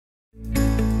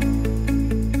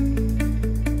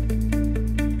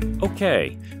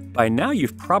Okay, by now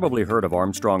you've probably heard of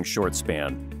Armstrong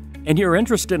ShortSpan, and you're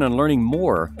interested in learning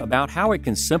more about how it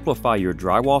can simplify your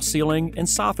drywall sealing and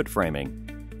soffit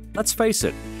framing. Let's face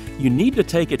it, you need to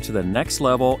take it to the next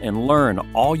level and learn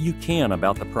all you can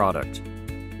about the product.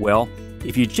 Well,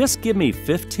 if you just give me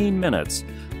 15 minutes,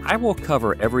 I will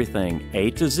cover everything A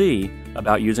to Z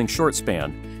about using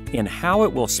ShortSpan and how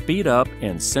it will speed up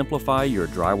and simplify your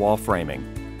drywall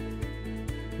framing.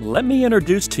 Let me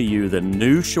introduce to you the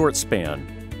new ShortSpan.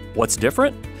 What's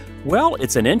different? Well,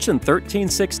 it's 1 inch and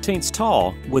 13/16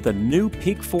 tall with a new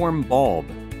peak form bulb.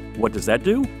 What does that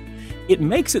do? It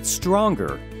makes it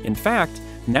stronger. In fact,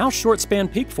 now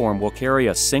ShortSpan peak form will carry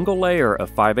a single layer of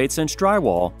 5/8 inch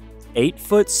drywall,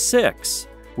 8'6",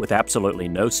 with absolutely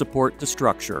no support to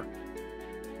structure.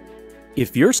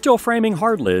 If you're still framing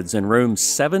hard lids in rooms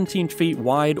 17 feet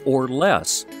wide or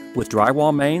less with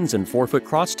drywall mains and 4-foot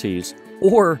cross tees,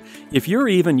 or if you're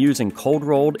even using cold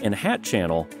rolled and hat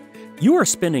channel, you are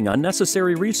spending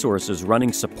unnecessary resources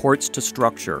running supports to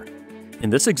structure. In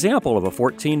this example of a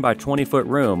 14 by 20 foot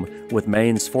room with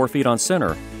mains 4 feet on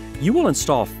center, you will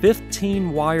install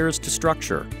 15 wires to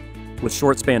structure. With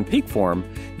ShortSpan peak form,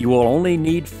 you will only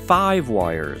need 5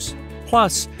 wires.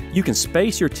 Plus, you can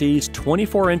space your tees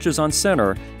 24 inches on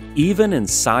center, even in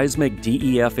seismic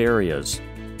DEF areas.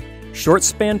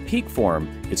 ShortSpan peak form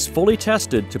is fully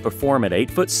tested to perform at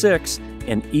 8'6"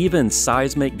 and even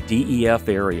seismic DEF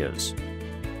areas.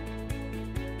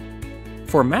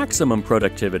 For maximum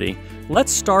productivity,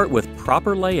 let's start with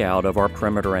proper layout of our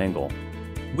perimeter angle.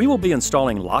 We will be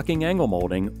installing locking angle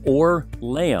molding, or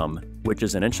LAM, which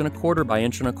is 1 1/4" by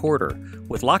 1 1/4",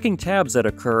 with locking tabs that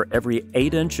occur every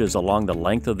 8 inches along the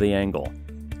length of the angle.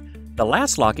 The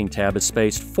last locking tab is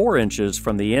spaced 4 inches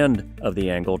from the end of the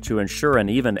angle to ensure an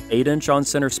even 8-inch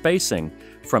on-center spacing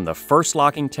from the first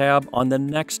locking tab on the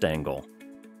next angle.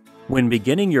 When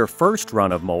beginning your first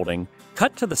run of molding,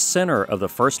 cut to the center of the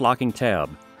first locking tab.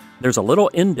 There's a little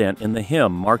indent in the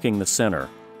hem marking the center.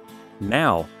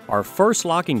 Now, our first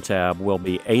locking tab will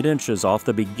be 8 inches off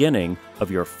the beginning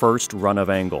of your first run of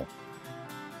angle.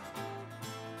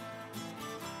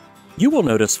 You will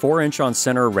notice 4-inch on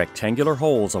center rectangular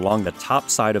holes along the top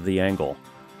side of the angle.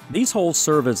 These holes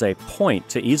serve as a point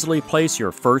to easily place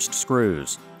your first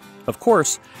screws. Of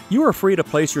course, you are free to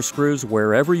place your screws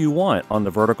wherever you want on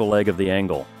the vertical leg of the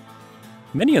angle.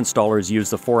 Many installers use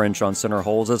the 4-inch on center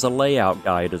holes as a layout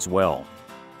guide as well.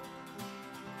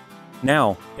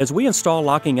 Now, as we install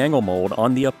locking angle mold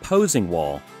on the opposing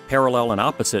wall, parallel and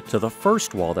opposite to the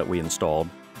first wall that we installed,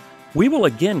 we will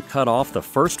again cut off the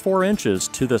first 4 inches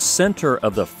to the center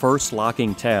of the first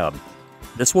locking tab.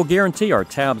 This will guarantee our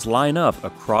tabs line up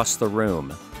across the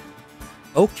room.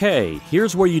 Okay,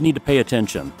 here's where you need to pay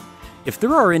attention. If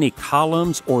there are any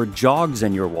columns or jogs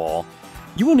in your wall,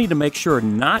 you will need to make sure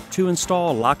not to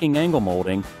install locking angle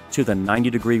molding to the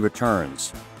 90-degree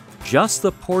returns. Just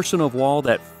the portion of wall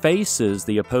that faces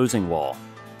the opposing wall.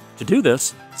 To do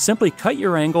this, simply cut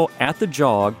your angle at the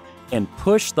jog and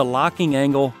push the locking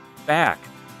angle back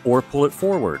or pull it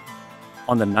forward.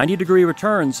 On the 90-degree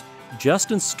returns,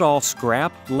 just install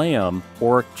scrap LAM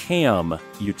or CAM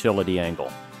utility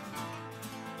angle.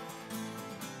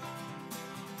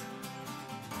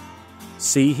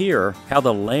 See here how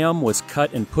the LAM was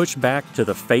cut and pushed back to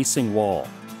the facing wall.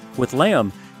 With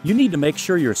LAM, you need to make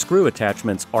sure your screw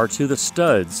attachments are to the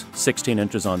studs 16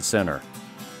 inches on center.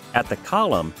 At the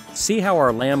column, see how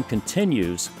our LAM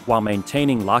continues while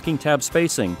maintaining locking tab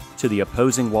spacing to the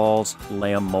opposing wall's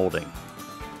LAM molding.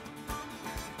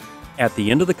 At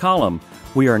the end of the column,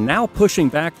 we are now pushing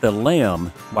back the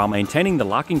LAM while maintaining the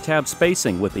locking tab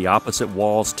spacing with the opposite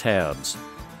wall's tabs.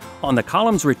 On the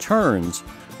column's returns,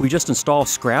 we just install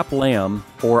scrap LAM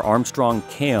or Armstrong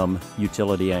CAM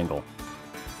utility angle.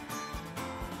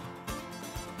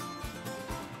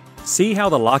 See how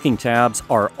the locking tabs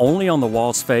are only on the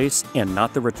wall's face and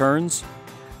not the returns?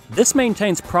 This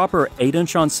maintains proper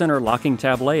 8-inch on center locking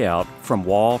tab layout from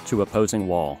wall to opposing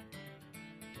wall.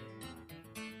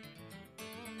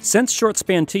 Since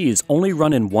ShortSpan tees only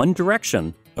run in one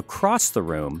direction, across the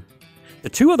room, the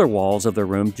 2 other walls of the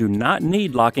room do not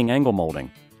need locking angle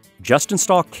molding. Just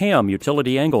install CAM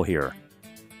utility angle here.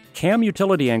 CAM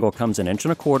utility angle comes in 1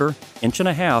 1/4",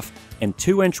 1.5", and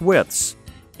 2-inch widths,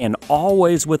 and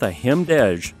always with a hemmed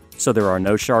edge so there are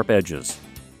no sharp edges.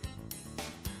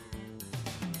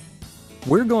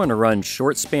 We're going to run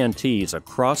ShortSpan tees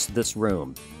across this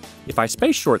room. If I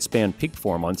space ShortSpan peak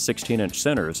form on 16-inch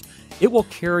centers, it will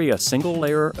carry a single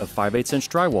layer of 5/8 inch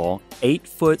drywall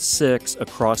 8'6"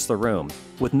 across the room,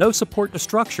 with no support to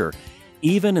structure,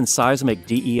 even in seismic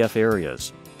DEF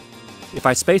areas. If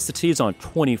I space the T's on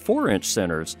 24-inch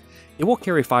centers, it will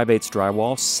carry 5/8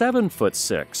 drywall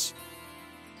 7'6".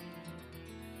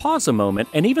 Pause a moment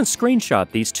and even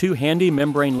screenshot these two handy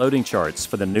membrane loading charts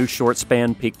for the new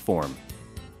ShortSpan peak form.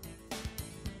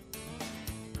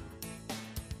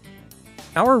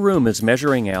 Our room is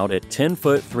measuring out at 10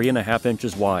 foot 3.5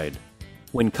 inches wide.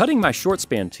 When cutting my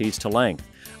ShortSpan tees to length,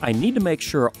 I need to make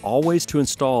sure always to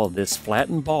install this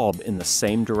flattened bulb in the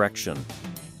same direction.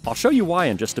 I'll show you why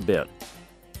in just a bit.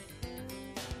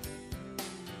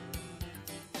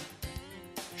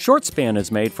 ShortSpan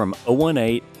is made from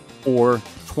 018 or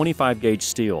 25 gauge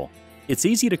steel. It's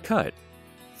easy to cut.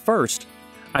 First,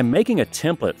 I'm making a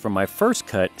template from my first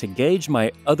cut to gauge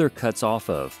my other cuts off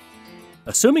of.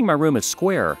 Assuming my room is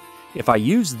square, if I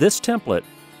use this template,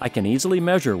 I can easily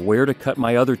measure where to cut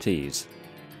my other tees.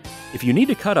 If you need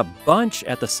to cut a bunch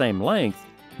at the same length,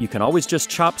 you can always just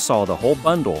chop saw the whole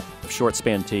bundle of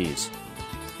ShortSpan tees.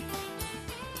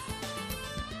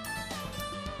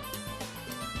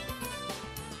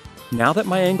 Now that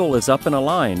my angle is up and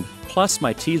aligned, plus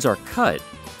my tees are cut,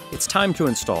 it's time to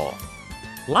install.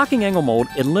 Locking angle mold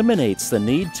eliminates the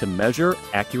need to measure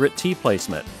accurate tee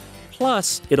placement.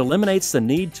 Plus, it eliminates the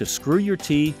need to screw your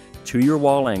tee to your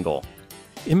wall angle.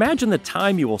 Imagine the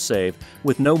time you will save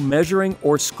with no measuring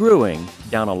or screwing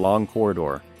down a long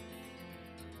corridor.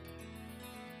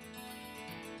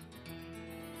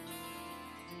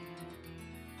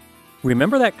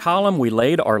 Remember that column we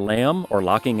laid our lamb or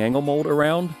locking angle mold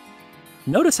around?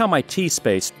 Notice how my tee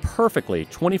spaced perfectly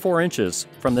 24 inches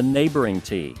from the neighboring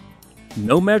tee.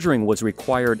 No measuring was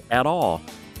required at all,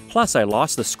 plus I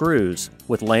lost the screws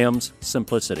with lamb's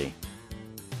simplicity.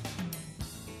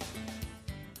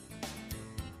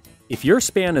 If your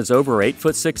span is over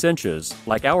 8'6 inches,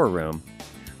 like our room,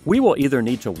 we will either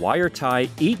need to wire tie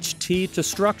each tee to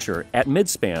structure at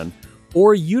midspan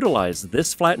or utilize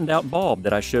this flattened out bulb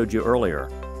that I showed you earlier.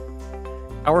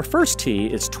 Our first tee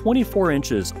is 24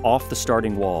 inches off the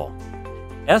starting wall.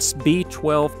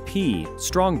 SB12P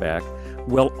Strongback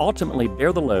will ultimately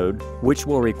bear the load, which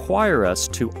will require us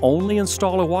to only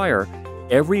install a wire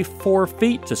every 4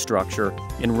 feet to structure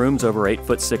in rooms over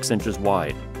 8'6 inches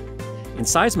wide. In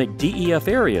seismic DEF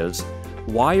areas,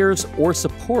 wires or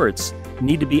supports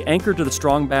need to be anchored to the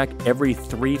strongback every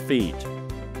 3 feet.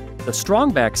 The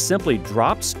strongback simply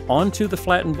drops onto the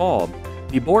flattened bulb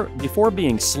before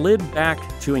being slid back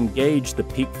to engage the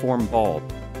peak form bulb.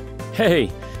 Hey,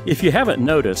 if you haven't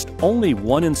noticed, only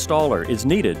one installer is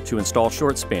needed to install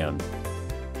ShortSpan.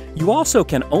 You also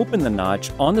can open the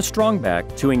notch on the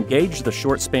strongback to engage the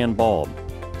ShortSpan bulb,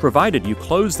 provided you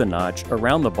close the notch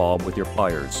around the bulb with your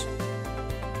pliers.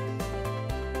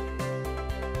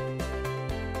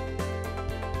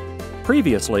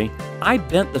 Previously, I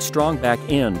bent the strongback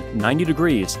end 90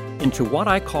 degrees into what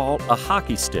I call a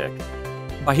hockey stick.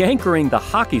 By anchoring the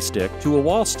hockey stick to a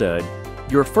wall stud,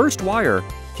 your first wire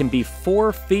can be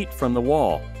 4 feet from the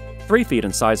wall, 3 feet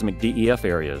in seismic DEF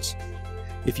areas.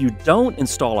 If you don't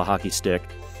install a hockey stick,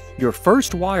 your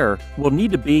first wire will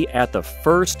need to be at the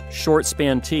first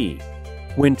ShortSpan tee.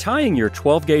 When tying your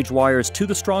 12-gauge wires to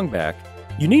the strongback,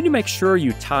 you need to make sure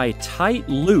you tie tight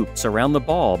loops around the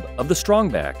bulb of the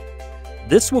strongback.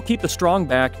 This will keep the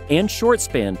strongback and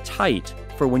ShortSpan tight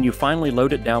for when you finally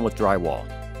load it down with drywall.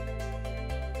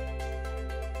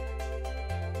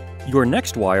 Your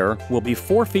next wire will be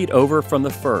 4 feet over from the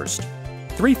first,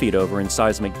 3 feet over in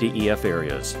seismic DEF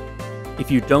areas. If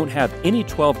you don't have any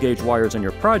 12-gauge wires in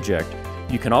your project,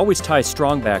 you can always tie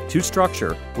strongback to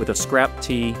structure with a scrap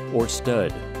tee or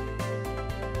stud.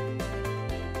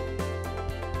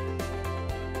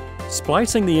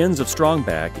 Splicing the ends of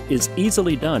strongback is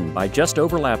easily done by just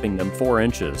overlapping them 4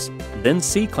 inches, then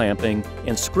C-clamping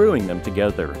and screwing them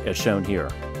together as shown here.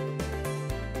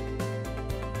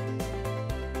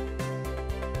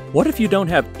 What if you don't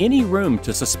have any room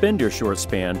to suspend your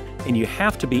ShortSpan and you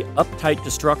have to be uptight to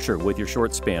structure with your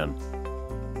ShortSpan?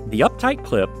 The uptight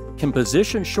clip can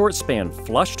position ShortSpan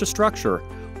flush to structure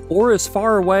or as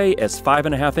far away as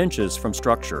 5.5 inches from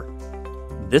structure.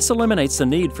 This eliminates the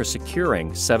need for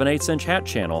securing 7/8 inch hat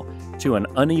channel to an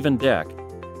uneven deck.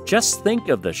 Just think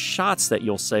of the shots that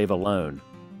you'll save alone.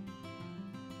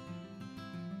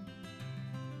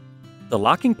 The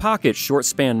locking pocket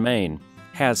ShortSpan main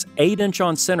has 8-inch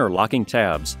on center locking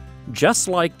tabs, just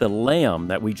like the lamb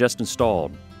that we just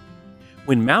installed.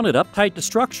 When mounted uptight to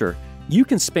structure, you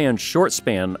can span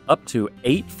ShortSpan up to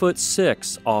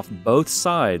 8'6" off both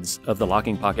sides of the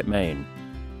locking pocket main.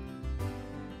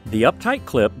 The uptight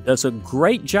clip does a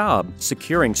great job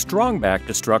securing strongback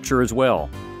to structure as well,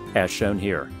 as shown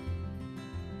here.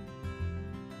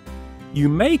 You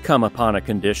may come upon a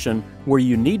condition where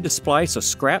you need to splice a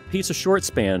scrap piece of short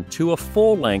span to a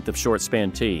full length of short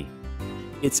span tee.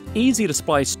 It's easy to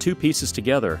splice two pieces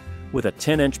together with a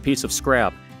 10-inch piece of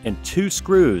scrap and 2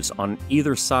 screws on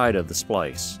either side of the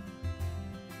splice.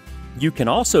 You can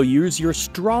also use your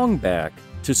strong back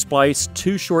to splice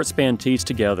 2 short span tees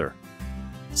together.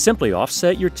 Simply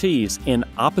offset your tees in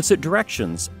opposite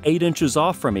directions 8 inches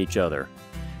off from each other.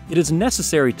 It is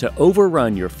necessary to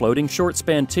overrun your floating short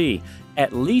span tee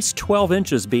at least 12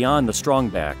 inches beyond the strong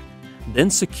back, then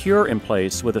secure in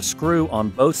place with a screw on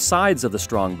both sides of the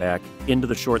strong back into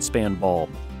the short span bulb.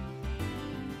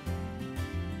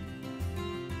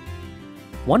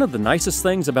 One of the nicest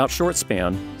things about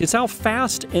ShortSpan is how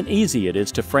fast and easy it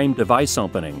is to frame device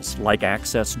openings like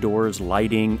access doors,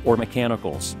 lighting, or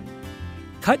mechanicals.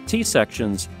 Cut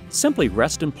T-sections simply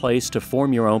rest in place to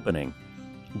form your opening,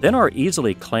 then are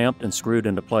easily clamped and screwed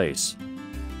into place.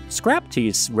 Scrap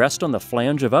tees rest on the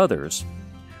flange of others.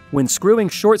 When screwing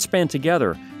ShortSpan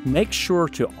together, make sure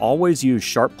to always use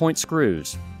sharp point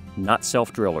screws, not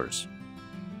self-drillers.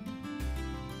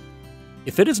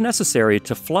 If it is necessary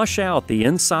to flush out the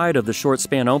inside of the short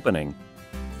span opening,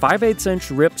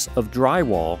 5/8" rips of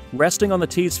drywall resting on the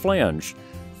tee's flange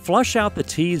flush out the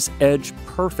tee's edge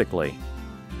perfectly.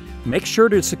 Make sure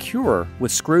to secure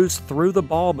with screws through the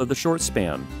bulb of the short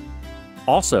span.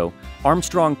 Also,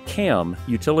 Armstrong Cam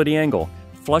utility angle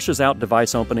flushes out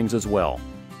device openings as well.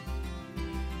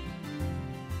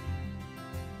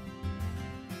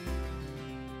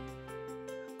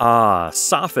 Ah,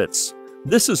 soffits.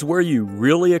 This is where you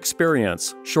really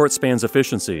experience ShortSpan's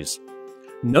efficiencies.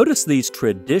 Notice these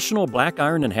traditional black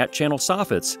iron and hat channel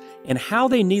soffits and how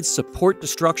they need support to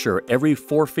structure every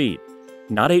 4 feet,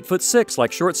 not 8'6"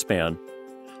 like ShortSpan.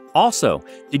 Also,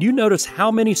 did you notice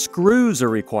how many screws are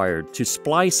required to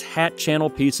splice hat channel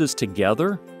pieces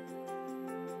together?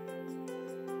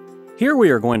 Here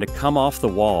we are going to come off the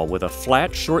wall with a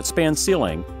flat ShortSpan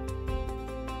ceiling,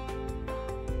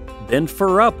 then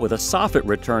fur up with a soffit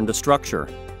return to structure,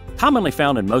 commonly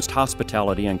found in most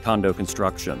hospitality and condo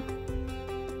construction.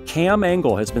 Cam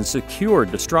angle has been secured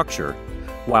to structure,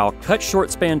 while cut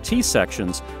short span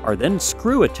T-sections are then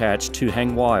screw attached to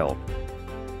hang wild.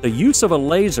 The use of a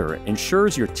laser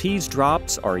ensures your T's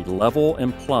drops are level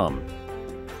and plumb.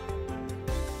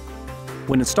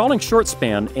 When installing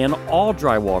ShortSpan and all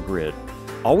Drywall Grid,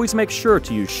 always make sure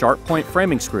to use sharp point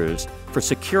framing screws for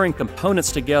securing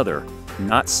components together,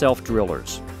 not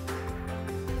self-drillers.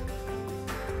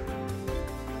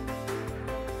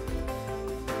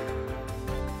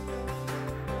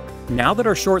 Now that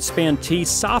our short span T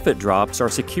soffit drops are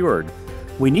secured,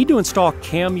 we need to install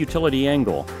Cam utility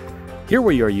angle. Here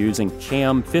we are using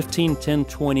Cam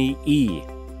 151020E.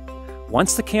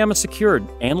 Once the cam is secured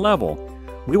and level,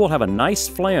 we will have a nice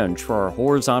flange for our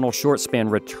horizontal short span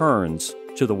returns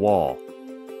to the wall.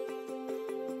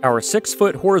 Our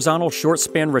 6-foot horizontal short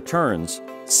span returns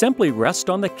simply rest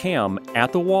on the cam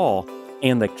at the wall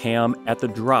and the cam at the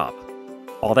drop.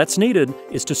 All that's needed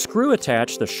is to screw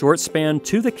attach the short span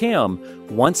to the cam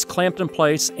once clamped in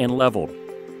place and leveled.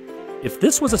 If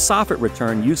this was a soffit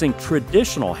return using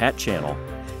traditional hat channel,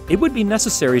 it would be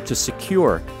necessary to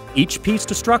secure each piece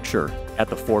to structure at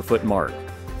the 4-foot mark.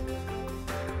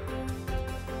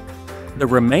 The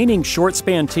remaining short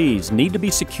span tees need to be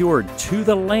secured to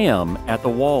the lamb at the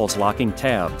wall's locking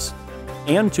tabs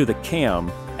and to the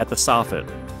cam at the soffit.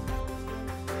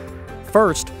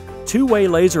 First, two-way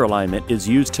laser alignment is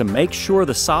used to make sure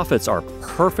the soffits are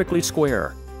perfectly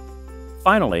square.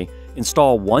 Finally,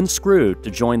 install one screw to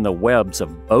join the webs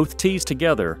of both tees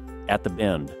together at the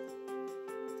bend.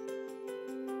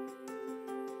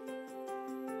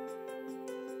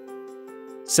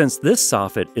 Since this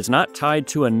soffit is not tied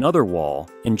to another wall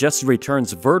and just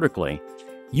returns vertically,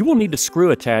 you will need to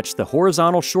screw attach the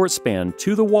horizontal short span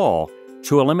to the wall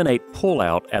to eliminate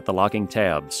pull-out at the locking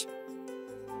tabs.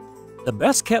 The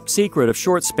best kept secret of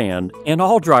ShortSpan and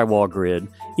all Drywall Grid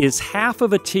is half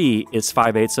of a T is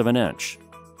 5/8 inch.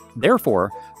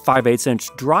 Therefore,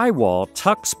 5/8" drywall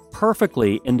tucks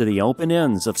perfectly into the open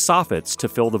ends of soffits to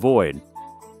fill the void.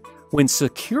 When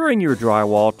securing your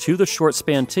drywall to the short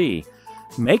span T,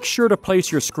 make sure to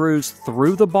place your screws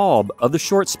through the bulb of the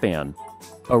short span.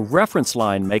 A reference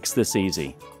line makes this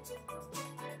easy.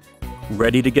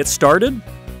 Ready to get started?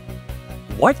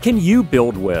 What can you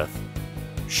build with?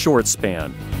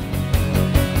 ShortSpan.